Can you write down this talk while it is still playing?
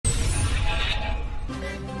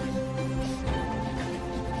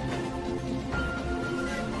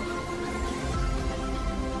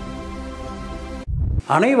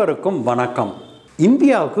அனைவருக்கும் வணக்கம்.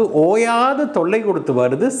 இந்தியாவுக்கு ஓயாது தொல்லை கொடுத்து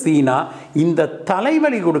வருது சீனா. இந்த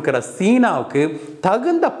தலைவலி கொடுக்கிற சீனாவுக்கு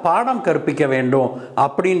தகுந்த பாடம் கற்பிக்க வேண்டும்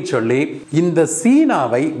அப்படின்னு சொல்லி இந்த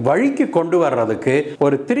சீனாவை வழிக்கு கொண்டு வர்றதுக்கு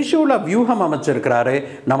ஒரு திரிசூல வியூகம் அமைச்சிருக்கிறாரு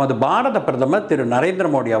நமது பாரத பிரதமர் திரு நரேந்திர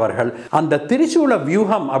மோடி அவர்கள். அந்த திரிசூல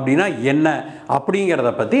வியூகம் அப்படின்னா என்ன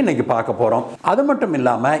அப்படிங்கிறத பத்தி இன்னைக்கு பார்க்க போறோம். அது மட்டும்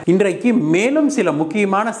இல்லாம இன்றைக்கு மேலும் சில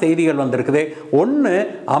முக்கியமான செய்திகள் வந்திருக்குது. ஒன்னு,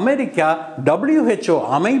 அமெரிக்கா WHO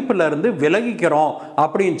அமைப்புல இருந்து விலகிக்கிறோம்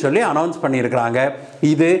அப்படின்னு சொல்லி அனௌன்ஸ் பண்ணியிருக்கிறாங்க.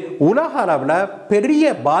 இது உலக அளவில்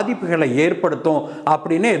பெரிய பாதிப்புகளை ஏற்படுத்தும்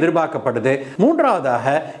அப்படின்னு எதிர்பார்க்கப்படுது. மூன்றாவதாக,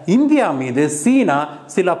 இந்தியா மீது சீனா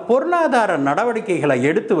சில பொருளாதார நடவடிக்கைகளை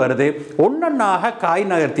எடுத்து வருது. ஒன்னொன்னாக காய்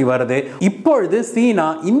நகர்த்தி வருது. இப்பொழுது சீனா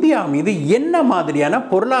இந்தியா மீது என்ன மாதிரியான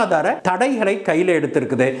பொருளாதார தடைகளை கையில்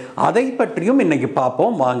எடுத்திருக்குது, அதை பற்றியும் இன்னைக்கு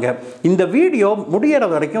பார்ப்போம். வாங்க இந்த வீடியோ முடியற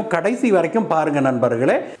வரைக்கும் கடைசி வரைக்கும் பாருங்க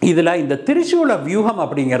நண்பர்களே. இதுல இந்த திரிசூல வியூகம்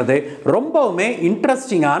அப்படிங்கிறது ரொம்பவுமே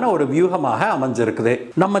இன்ட்ரெஸ்டிங்கான ஒரு வியூகமாக அமைஞ்சிருக்குது.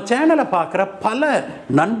 நம்ம சேனலை பார்க்குற பல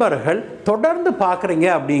நண்பர்கள் தொடர்ந்து பார்க்குறீங்க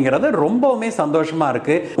அப்படிங்கிறது ரொம்பவுமே சந்தோஷமா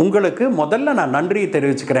இருக்கு. உங்களுக்கு முதல்ல நான் நன்றி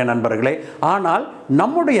தெரிவிச்சுக்கிறேன் நண்பர்களே. ஆனால்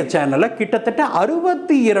நம்முடைய சேனலை கிட்டத்தட்ட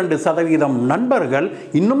 62% நண்பர்கள்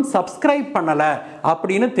இன்னும் சப்ஸ்கிரைப் பண்ணல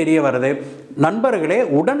அப்படின்னு தெரிய வருது. நண்பர்களே,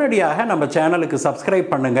 உடனடியாக நம்ம சேனலுக்கு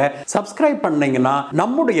சப்ஸ்கிரைப் பண்ணுங்க. சப்ஸ்கிரைப் பண்ணீங்கன்னா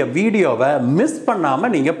நம்முடைய வீடியோவை மிஸ் பண்ணாம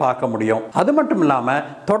நீங்க பார்க்க முடியும். அது மட்டும் இல்லாம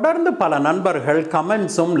தொடர்ந்து பல நண்பர்கள்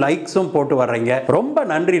கமெண்ட்ஸும் லைக்ஸும் போட்டு வர்றீங்க. ரொம்ப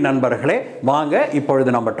நன்றி நண்பர்களே. வாங்க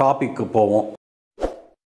இப்பொழுது நம்ம டாபிக்கு போவோம்.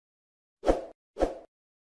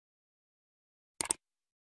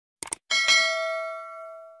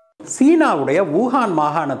 சீனாவுடைய வூஹான்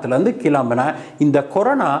மாகாணத்திலிருந்து கிளம்பின இந்த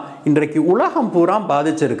கொரோனா இன்றைக்கு உலகம் பூரா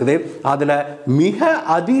பாதிச்சிருக்குது. அதுல மிக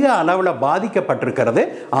அதிக அளவில் பாதிக்கப்பட்டிருக்கிறது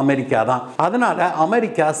அமெரிக்கா தான். அதனால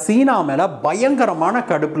அமெரிக்கா சீனா மேல பயங்கரமான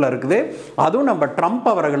கடுப்புல இருக்குது. அதுவும் நம்ம ட்ரம்ப்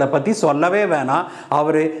அவர்களை பத்தி சொல்லவே வேணாம்.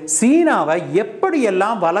 அவரு சீனாவை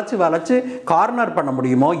எப்படியெல்லாம் வளைச்சு கார்னர் பண்ண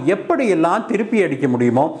முடியுமோ, எப்படியெல்லாம் திருப்பி அடிக்க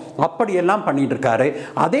முடியுமோ அப்படியெல்லாம் பண்ணிட்டு இருக்காரு.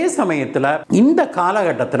 அதே சமயத்தில் இந்த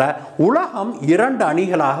காலகட்டத்தில் உலகம் 2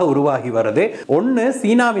 அணிகளாக உருவாகி வருது. ஒன்னு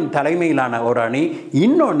சீனாவின் தலைமையிலான ஒரு அணி,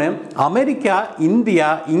 இன்னொன்னு அமெரிக்கா, இந்தியா,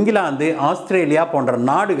 இங்கிலாந்து, ஆஸ்திரேலியா போன்ற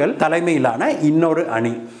நாடுகள் தலைமையிலான இன்னொரு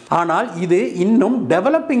அணி. ஆனால் இது இன்னும்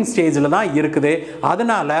டெவலப்பிங் ஸ்டேஜில் தான் இருக்குது.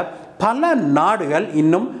 அதனால பல நாடுகள்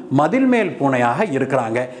இன்னும் மதில் மேல் பூனையாக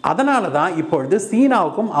இருக்கிறாங்க. அதனால தான் இப்பொழுது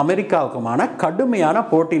சீனாவுக்கும் அமெரிக்காவுக்குமான கடுமையான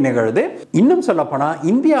போட்டி நிகழுது. இன்னும் சொல்ல போனா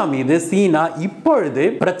இந்தியா மீது சீனா இப்பொழுது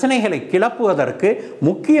பிரச்சனைகளை கிளப்புவதற்கு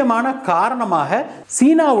முக்கியமான காரணமாக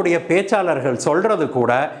சீனாவுடைய பேச்சாளர்கள் சொல்றது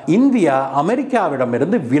கூட இந்தியா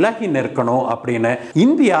அமெரிக்காவிடமிருந்து விலகி நிற்கணும் அப்படின்னு.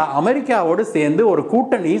 இந்தியா அமெரிக்காவோடு சேர்ந்து ஒரு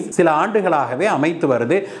கூட்டணி சில ஆண்டுகளாகவே அமைத்து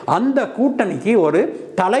வருது. அந்த கூட்டணிக்கு ஒரு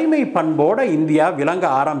தலைமை பண்போட இந்தியா விளங்க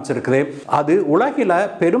ஆரம்பிச்சிருக்கு. அது உலகில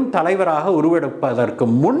பெரும் தலைவராக உருவெடுப்பதற்கு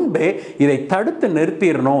முன்பே இதை தடுத்து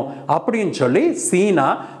நிறுத்திடணும் அப்படின்னு சொல்லி சீனா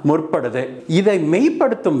முற்படுது. இதை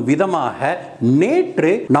மெய்ப்படுத்தும் விதமாக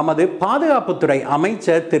நேற்று நமது பாதுகாப்புத்துறை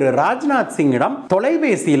அமைச்சர் திரு ராஜ்நாத் சிங்கிடம்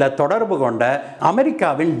தொலைபேசியில தொடர்பு கொண்ட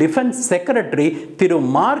அமெரிக்காவின் டிஃபென்ஸ் செக்ரட்டரி திரு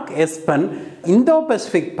மார்க் எஸ்பன், இந்தோ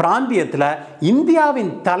பசிபிக் பிராந்தியத்தில் இந்தியாவின்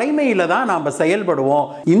தலைமையில தான் நாம் செயல்படுவோம்,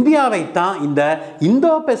 இந்தியாவை தான் இந்த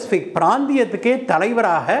இந்தோ பசிபிக் பிராந்தியத்துக்கே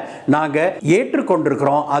தலைவராக நாங்க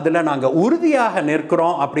ஏற்றுக்கொண்டிருக்கிறோம், அதுல நாங்க உறுதியாக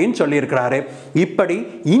நிற்கிறோம் அப்படின்னு சொல்லியிருக்கிறாரு. இப்படி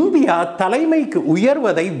இந்தியா தலைமைக்கு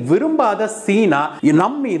உயர்வதை விரும்பாத சீனா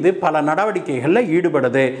நம் மீது பல நடவடிக்கைகளில்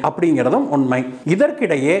ஈடுபடுது அப்படிங்கிறதும் உண்மை.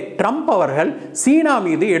 இதற்கிடையே ட்ரம்ப் அவர்கள் சீனா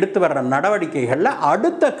மீது எடுத்து வர்ற நடவடிக்கைகள்ல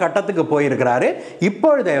அடுத்த கட்டத்துக்கு போயிருக்கிறாரு.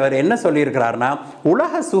 இப்பொழுது அவர் என்ன சொல்லியிருக்கிறார்,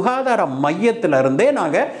 உலக சுகாதார மையத்திலிருந்தே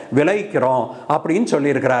நாங்க விலகிக்கிறோம் அப்படின்னு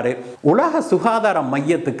சொல்லியிருக்கிறாரு. உலக சுகாதார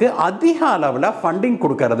மையத்துக்கு அதிக அளவில் ஃபண்டிங்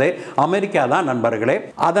கொடுக்கிறது அமெரிக்கா தான் நண்பர்களே.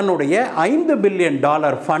 அதனுடைய $5 பில்லியன்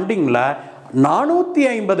ஃபண்டிங்ல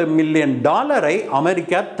 $450 மில்லியன்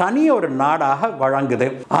அமெரிக்கா தனி ஒரு நாடாக வழங்குது.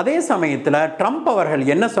 அதே சமயத்தில் ட்ரம்ப் அவர்கள்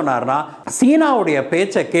என்ன சொன்னார்னா, சீனாவுடைய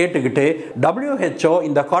பேச்சை கேட்டுக்கிட்டு WHO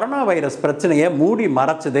இந்த கொரோனா வைரஸ் பிரச்சனையை மூடி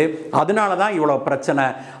மறைச்சது, அதனால தான் இவ்வளவு பிரச்சனை.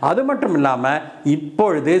 அது மட்டும் இல்லாம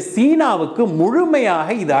இப்பொழுது சீனாவுக்கு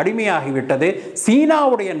முழுமையாக இது அடிமையாகிவிட்டது,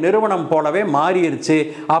 சீனாவுடைய நிறுவனம் போலவே மாறிடுச்சு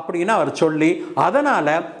அப்படின்னு அவர் சொல்லி,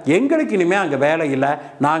 அதனால எங்களுக்கு இனிமே அங்க வேலை இல்லை,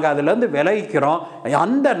 நாங்க அதுல இருந்து விலகிக்கிறோம்,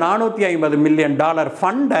 அந்த $450 மில்லியன்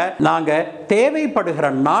ஃபண்டை நாங்க தேவைப்படுகிற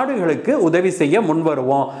நாடுகளுக்கு உதவி செய்ய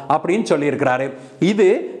முன்வருவோம் அப்படின்னு சொல்லியிருக்கிறாரு. இது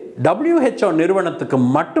WHO நிறுவனத்துக்கு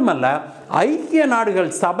மட்டுமல்ல, ஐக்கிய நாடுகள்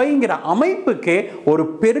சபைங்கிற அமைப்புக்கு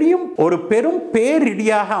ஒரு பெரும்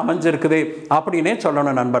பேரிடியாக அமைஞ்சிருக்குது அப்படின்னே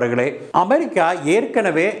சொல்லணும் நண்பர்களே. அமெரிக்கா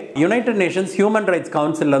ஏற்கனவே United Nations human rights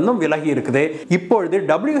council இருந்தும் விலகி இருக்குது, இப்பொழுது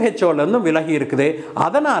WHO இருந்தும் விலகி இருக்குது.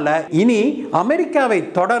 அதனால இனி அமெரிக்காவை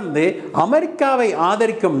தொடர்ந்து அமெரிக்காவை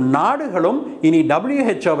ஆதரிக்கும் நாடுகளும் இனி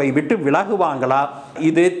WHO விட்டு விலகுவாங்களா?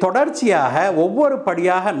 இது தொடர்ச்சியாக ஒவ்வொரு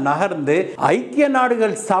படியாக நகர்ந்து ஐக்கிய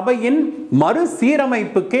நாடுகள் சபையின்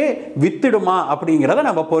மறுசீரமைப்புக்கே வித்திடுமா அப்படிங்கிறத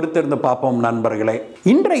நம்ம பொறுத்திருந்து பார்ப்போம் நண்பர்களே.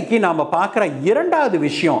 இன்றைக்கு நாம பார்க்கிற இரண்டாவது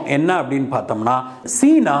விஷயம் என்ன அப்படின்னு பார்த்தோம்னா,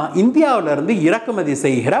 சீனா இந்தியாவிலிருந்து இறக்குமதி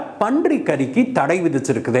செய்கிற பன்றி கறிக்கு தடை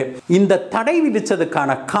விதிச்சிருக்குது. இந்த தடை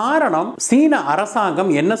விதிச்சதுக்கான காரணம் சீன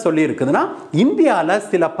அரசாங்கம் என்ன சொல்லி இருக்குதுன்னா, இந்தியால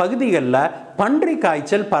சில பகுதிகளில் பன்றி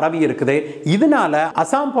காய்ச்சல் பரவி இருக்குது. இதனால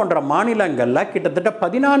அசாம் போன்ற மாநிலங்கள்ல கிட்டத்தட்ட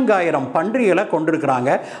 14,000 பன்றிகளை கொண்டிருக்கிறாங்க.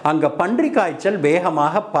 அங்க பன்றி காய்ச்சல்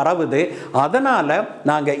வேகமாக பரவுது. அதனால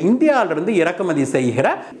நாங்க இந்தியாவிலிருந்து இறக்குமதி செய்கிற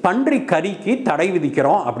பன்றி கறிக்கு தடை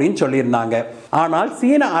விதிக்கிறோம் அப்படின்னு சொல்லியிருந்தாங்க. ஆனால்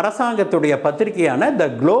சீன அரசாங்கத்துடைய பத்திரிகையான தி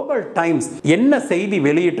குளோபல் டைம்ஸ் என்ன செய்தி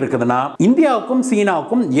வெளியிட்டு இருக்குதுன்னா, இந்தியாவுக்கும்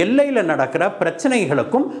சீனாவுக்கும் எல்லையில் நடக்கிற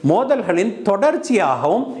பிரச்சனைகளுக்கும் மோதல்களின்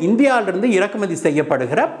தொடர்ச்சியாகவும் இந்தியாவிலிருந்து இறக்குமதி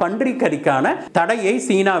செய்யப்படுகிற பன்றி கறிக்கான தடையை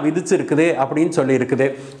சீனா விதிச்சிருக்குது அப்படின்னு சொல்லி இருக்குது.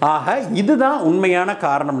 ஆக இதுதான் உண்மையான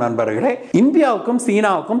காரணம் நண்பர்களே. இந்தியாவுக்கும்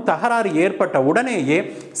சீனாவுக்கும் தகராறு ஏற்பட்ட உடனேயே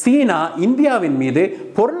சீனா இந்தியாவின் மீது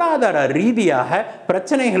பொருளாதார ரீதியாக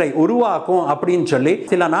பிரச்சனைகளை உருவாக்கும் அப்படின்னு சொல்லி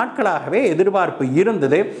சில நாட்களாகவே எதிர்பார்ப்பு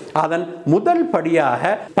இருந்தது. அதன் முதல்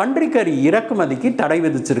படியாக பன்றிக்கறி இறக்குமதிக்கு தடை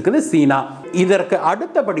விதிச்சிருக்குது சீனா. இதற்கு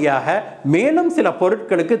அடுத்தபடியாக மேலும் சில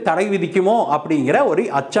பொருட்களுக்கு தடை விதிக்குமோ அப்படிங்கிற ஒரு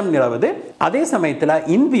அச்சம் நிலவுது. அதே சமயத்தில்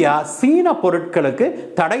இந்தியா சீன பொருட்களுக்கு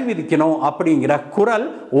தடை விதிக்கணும் அப்படிங்கிற குரல்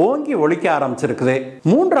ஓங்கி ஒலிக்க ஆரம்பிச்சிருக்குது.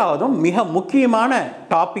 மூன்றாவதும் மிக முக்கியமான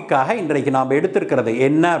டாபிக்காக இன்றைக்கு நாம் எடுத்திருக்கிறது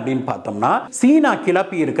என்ன அப்படின்னு பார்த்தோம்னா, சீனா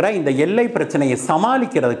கிளப்பி இருக்கிற இந்த எல்லை பிரச்சனையை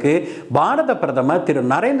சமாளிக்கிறதுக்கு பாரத பிரதமர் திரு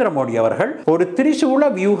நரேந்திர மோடி அவர்கள் ஒரு திரிசூல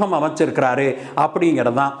வியூகம் அமைச்சிருக்கிறாரு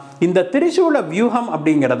அப்படிங்கிறதான். இந்த திரிசூல வியூகம்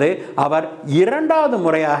அப்படிங்கிறது அவர் இரண்டாவது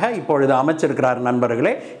முறையாக இப்பொழுது அமைச்சிருக்கிறார்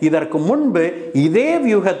நண்பர்களே. இதற்கு முன்பு இதே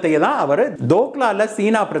வியூகத்தை தான் அவர் தோக்லால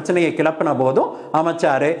சீனா பிரச்சனையை கிளப்பின போதும்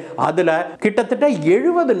அமைச்சாரு. அதுல கிட்டத்தட்ட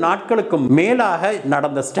 70 நாட்களுக்கு மேலாக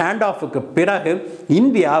நடந்த ஸ்டாண்ட் ஆஃப்க்கு பிறகு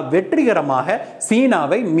இந்தியா வெற்றிகரமாக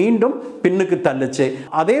சீனாவை மீண்டும் பின்னுக்கு தள்ளுச்சு.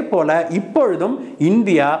 அதே போல இப்பொழுதும்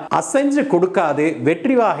இந்தியா அசைஞ்சு கொடுக்காது,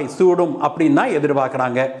 வெற்றி வாகை சூடும் அப்படின்னு தான்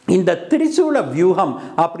எதிர்பார்க்கிறாங்க. இந்த திரிசூல வியூகம்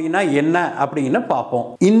அப்படின்னா என்ன அப்படின்னு பார்ப்போம்.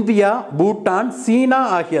 இந்தியா, பூட்டான், சீனா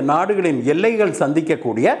ஆகிய நாடுகளின் எல்லைகள்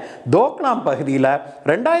சந்திக்கக்கூடிய தோக்லாம் பகுதியில்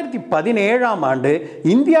 2017ஆம் ஆண்டு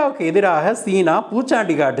இந்தியாவுக்கு எதிராக சீனா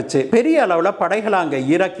பூச்சாண்டி காட்டுச்சு. பெரிய அளவில் படைகளை அங்க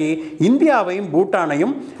இறக்கி இந்தியாவையும்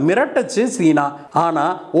பூட்டானையும் மிரட்டுச்சு சீனா. ஆனா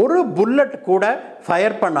ஒரு புல்லட் கூட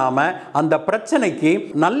ஃபயர் பண்ணாம அந்த பிரச்சனைக்கு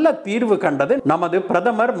நல்ல தீர்வு கண்டது நமது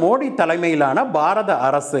பிரதமர் மோடி தலைமையிலான பாரத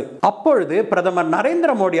அரசு. அப்பொழுது பிரதமர்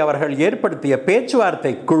நரேந்திர மோடி அவர்கள் ஏற்படுத்திய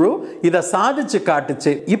பேச்சுவார்த்தை குழு இதை சாதிச்சு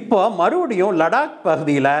காட்டுச்சு. இப்போ மறுபடியும் லடாக்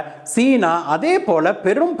பகுதியில் சீனா அதே போல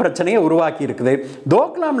பெரும் பிரச்சனையை உருவாக்கி இருக்குது.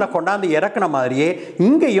 தோக்லாம்ல கொண்டாந்து இறக்கின மாதிரியே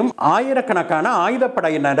இங்கேயும் ஆயிரக்கணக்கான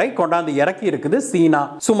ஆயுதப்படையினரை கொண்டாந்து இறக்கி இருக்குது சீனா.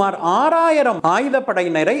 சுமார் 6000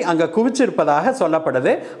 ஆயுதப்படையினரை அங்க குவிச்சிருப்பதாக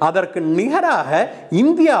சொல்லப்படுது. அதற்கு நிகராக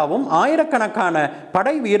இந்தியாவும் ஆயிரக்கணக்கான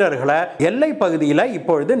படை வீரர்களை எல்லை பகுதியில்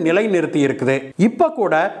இப்பொழுது நிலைநிறுத்தி இருக்குது. இப்ப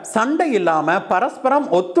கூட சண்டை இல்லாம பரஸ்பரம்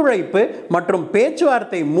ஒத்துழைப்பு மற்றும்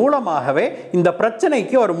பேச்சுவார்த்தை மூலமாகவே இந்த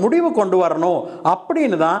பிரச்சனைக்கு ஒரு முடிவு கொண்டு வரணும்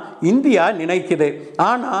அப்படின்னு தான் இந்தியா நினைக்குது.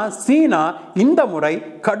 ஆனா சீனா இந்த முறை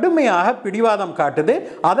கடுமையாக பிடிவாதம் காட்டுது.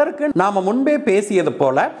 அதற்கு நாம முன்பே பேசியது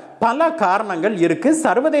போல பல காரணங்கள் இருக்கு,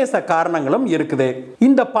 சர்வதேச காரணங்களும் இருக்குது.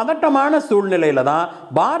 இந்த பதட்டமான சூழ்நிலையில தான்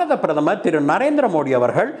பாரத பிரதமர் திரு நரேந்திர மோடி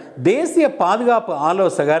அவர்கள் தேசிய பாதுகாப்பு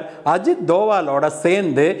ஆலோசகர் அஜித் தோவாலோட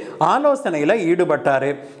சேர்ந்து ஆலோசனையில்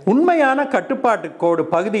ஈடுபட்டாரு. உண்மையான கட்டுப்பாட்டு கோடு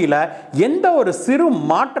பகுதியில் எந்த ஒரு சிறு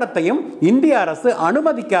மாற்றத்தையும் இந்திய அரசு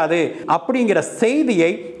அனுமதிக்காது அப்படிங்கிற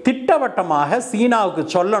செய்தியை திட்டவட்டமாக சீனாவுக்கு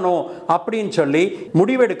சொல்லணும் அப்படின்னு சொல்லி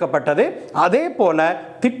முடிவெடுக்கப்பட்டது. அதே போல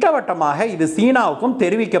திட்டவட்டமாக இது சீனாவுக்கும்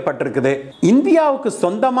தெரிவிக்கப்பட்டிருக்குது. இந்தியாவுக்கு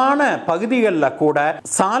சொந்தமான பகுதிகளில் கூட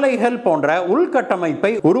சாலைகள் போன்ற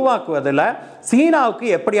உள்கட்டமைப்பை உருவாக்குவதில் சீனாவுக்கு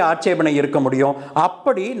எப்படி ஆட்சேபனை இருக்க முடியும்?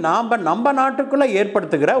 அப்படி நம்ம நாட்டுக்குள்ள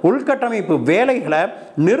ஏற்படுத்துகிற உள்கட்டமைப்பு வேலைகளை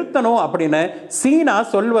நிறுத்தணும் அப்படின்னு சீனா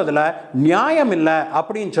சொல்வதில் நியாயம் இல்லை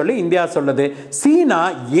அப்படின்னு சொல்லி இந்தியா சொல்லுது. சீனா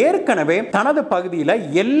ஏற்கனவே தனது பகுதியில்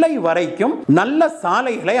எல்லை வரைக்கும் நல்ல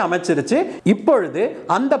சாலைகளை அமைச்சிருச்சு. இப்பொழுது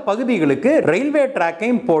அந்த பகுதிகளுக்கு ரயில்வே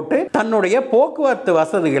டிராக்கையும் போட்டு தன்னுடைய போக்குவரத்து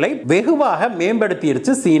வசதிகளை நடவடிக்கைகளை வெகுவாக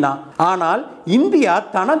மேம்படுத்தியிருச்சு சீனா. ஆனால் இந்தியா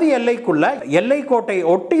தனது எல்லைக்குள்ள எல்லைக்கோட்டை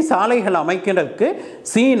ஒட்டி சாலைகள் அமைக்கிறதுக்கு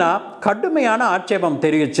சீனா கடுமையான ஆட்சேபம்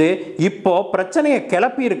தெரிவிச்சு இப்போ பிரச்சனையை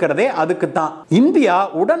கிளப்பி இருக்கிறதே அதுக்கு தான். இந்தியா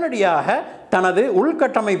உடனடியாக தனது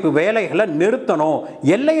உள்கட்டமைப்பு வேலைகளை நிறுத்தணும்,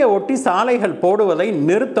 எல்லையை ஒட்டி சாலைகள் போடுவதை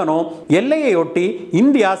நிறுத்தணும். எல்லையை ஒட்டி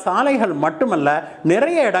இந்தியா சாலைகள் மட்டுமல்ல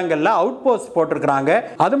நிறைய இடங்கள்ல அவுட் போஸ்ட் போட்டிருக்கிறாங்க.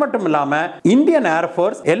 அது மட்டும் இல்லாம இந்தியன்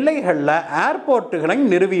ஏர்போர்ஸ் எல்லைகள்ல ஏர்போர்ட்டுகளை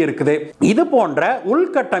நிறுவி இருக்குது. இது போன்ற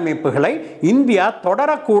உள்கட்டமைப்புகளை இந்தியா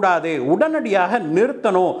தொடரக்கூடாது, உடனடியாக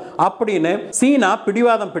நிறுத்தணும் அப்படின்னு சீனா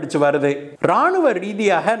பிடிவாதம் பிடிச்சு வருது. ராணுவ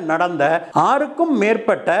ரீதியாக நடந்த 6க்கும்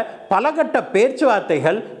மேற்பட்ட பலகட்ட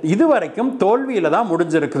பேச்சுவார்த்தைகள் இதுவரைக்கும் தோல்வியில தான்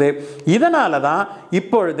முடிஞ்சிருக்குது. இதனால தான்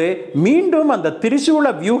இப்பொழுது மீண்டும் அந்த திரிசூல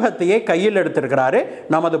வியூகத்தையே கையில் எடுத்திருக்கிறாரு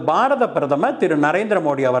நமது பாரத பிரதமர் திரு நரேந்திர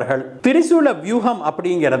மோடி அவர்கள். திரிசூல வியூகம்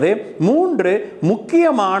அப்படிங்கிறது 3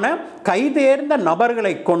 முக்கியமான கைதேர்ந்த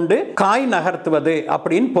நபர்களை கொண்டு காய் நகர்த்துவது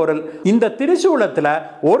அப்படின்னு பொருள். இந்த திரிசூலத்துல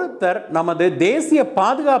ஒருத்தர் நமது தேசிய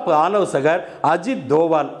பாதுகாப்பு ஆலோசகர் அஜித்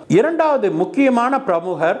தோவால், 2வது முக்கியமான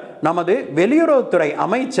பிரமுகர் நமது வெளியுறவுத்துறை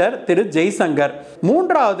அமைச்சர் திரு ஜெய்சங்கர்,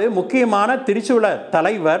 3வது முக்கியமான திரிசூல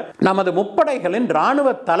தலைவர் நமது முப்படைகளின் ராணுவ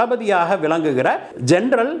தளபதியாக விளங்குகிற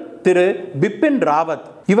ஜெனரல் திரு பிபின் ராவத்.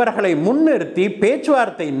 இவர்களை முன்னிறுத்தி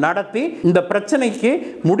பேச்சுவார்த்தை நடத்தி இந்த பிரச்சனைக்கு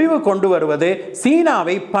முடிவு கொண்டு வருவது,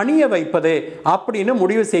 சீனாவை பணிய வைப்பது அப்படின்னு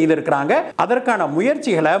முடிவு செய்திருக்கிறாங்க. அதற்கான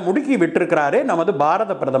முயற்சிகளை முடுக்கி விட்டிருக்கிறாரு நமது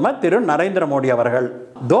பாரத பிரதமர் திரு நரேந்திர மோடி அவர்கள்.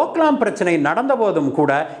 டோக்லாம் பிரச்சனை நடந்த போதும்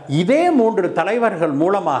கூட இதே 3 தலைவர்கள்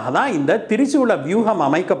மூலமாக தான் இந்த திரிசூல வியூகம்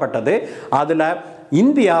அமைக்கப்பட்டது. அதுல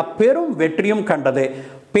இந்தியா பெரும் வெற்றியும் கண்டது.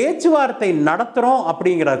 பேச்சுவார்த்தை நடத்துறோம்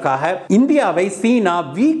அப்படிங்கிறதுக்காக இந்தியாவை சீனா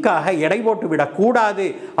வீக்காக எடை போட்டு விடக்கூடாது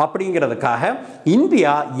அப்படிங்கிறதுக்காக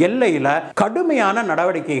இந்தியா எல்லையில கடுமையான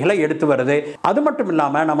நடவடிக்கைகளை எடுத்து வருது. அது மட்டும்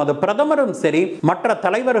இல்லாம நமது பிரதமரும் சரி மற்ற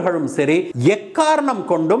தலைவர்களும் சரி எக்காரணம்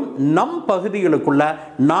கொண்டும் நம் பகுதிகளுக்குள்ள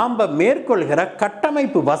நாம மேற்கொள்கிற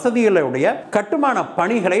கட்டமைப்பு வசதிகளுடைய கட்டுமான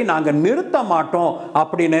பணிகளை நாங்க நிறுத்த மாட்டோம்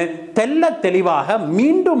அப்படின்னு தெல்ல தெளிவாக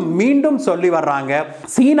மீண்டும் மீண்டும் சொல்லி வர்றாங்க.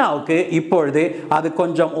 சீனாவுக்கு இப்பொழுது அது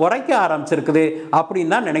கொஞ்சம் உரைக்க ஆரம்பிச்சிருக்குது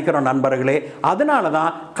அப்படின்னு தான் நினைக்கிறோம் நண்பர்களே. அதனால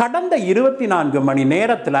தான் கடந்த 24 மணி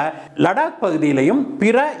நேரத்தில் லடாக் பகுதியிலையும்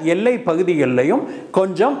பிற எல்லை பகுதிகளிலையும்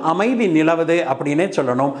கொஞ்சம் அமைதி நிலவுது அப்படின்னே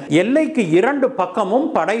சொல்லணும். எல்லைக்கு 2 பக்கமும்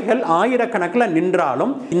படைகள் ஆயிரக்கணக்கில்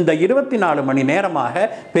நின்றாலும் இந்த 24 மணி நேரமாக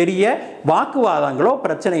பெரிய வாக்குவாதங்களோ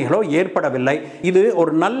பிரச்சனைகளோ ஏற்படவில்லை. இது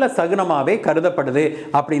ஒரு நல்ல சகுனமாவே கருதப்படுது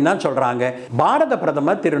அப்படின்னு தான் சொல்றாங்க. பாரத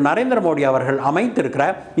பிரதமர் திரு நரேந்திர மோடி அவர்கள் அமைத்திருக்கிற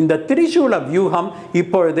இந்த திரிசூல வியூகம்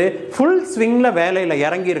இப்பொழுது ஃபுல் ஸ்விங்ல வேலையில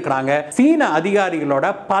இறங்கி இருக்கிறாங்க. சீன அதிகாரிகளோட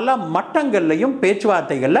பல மட்டங்கள்லையும்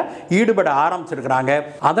பேச்சுவார்த்தைகள்ல ஈடுபட ஆரம்பிச்சிருக்கிறாங்க.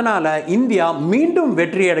 அதனால இந்தியா மீண்டும்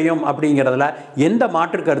வெற்றியடையும் அப்படிங்கிறதுல எந்த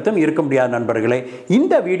மாற்று கருத்தும் இருக்க முடியாது நண்பர்களே.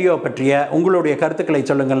 இந்த வீடியோ பற்றிய உங்களுடைய கருத்துக்களை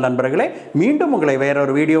சொல்லுங்கள் நண்பர்களே. மீண்டும் உங்களை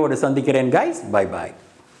வேறொரு வீடியோவோடு சந்திக்கிறேன். Guys, bye bye.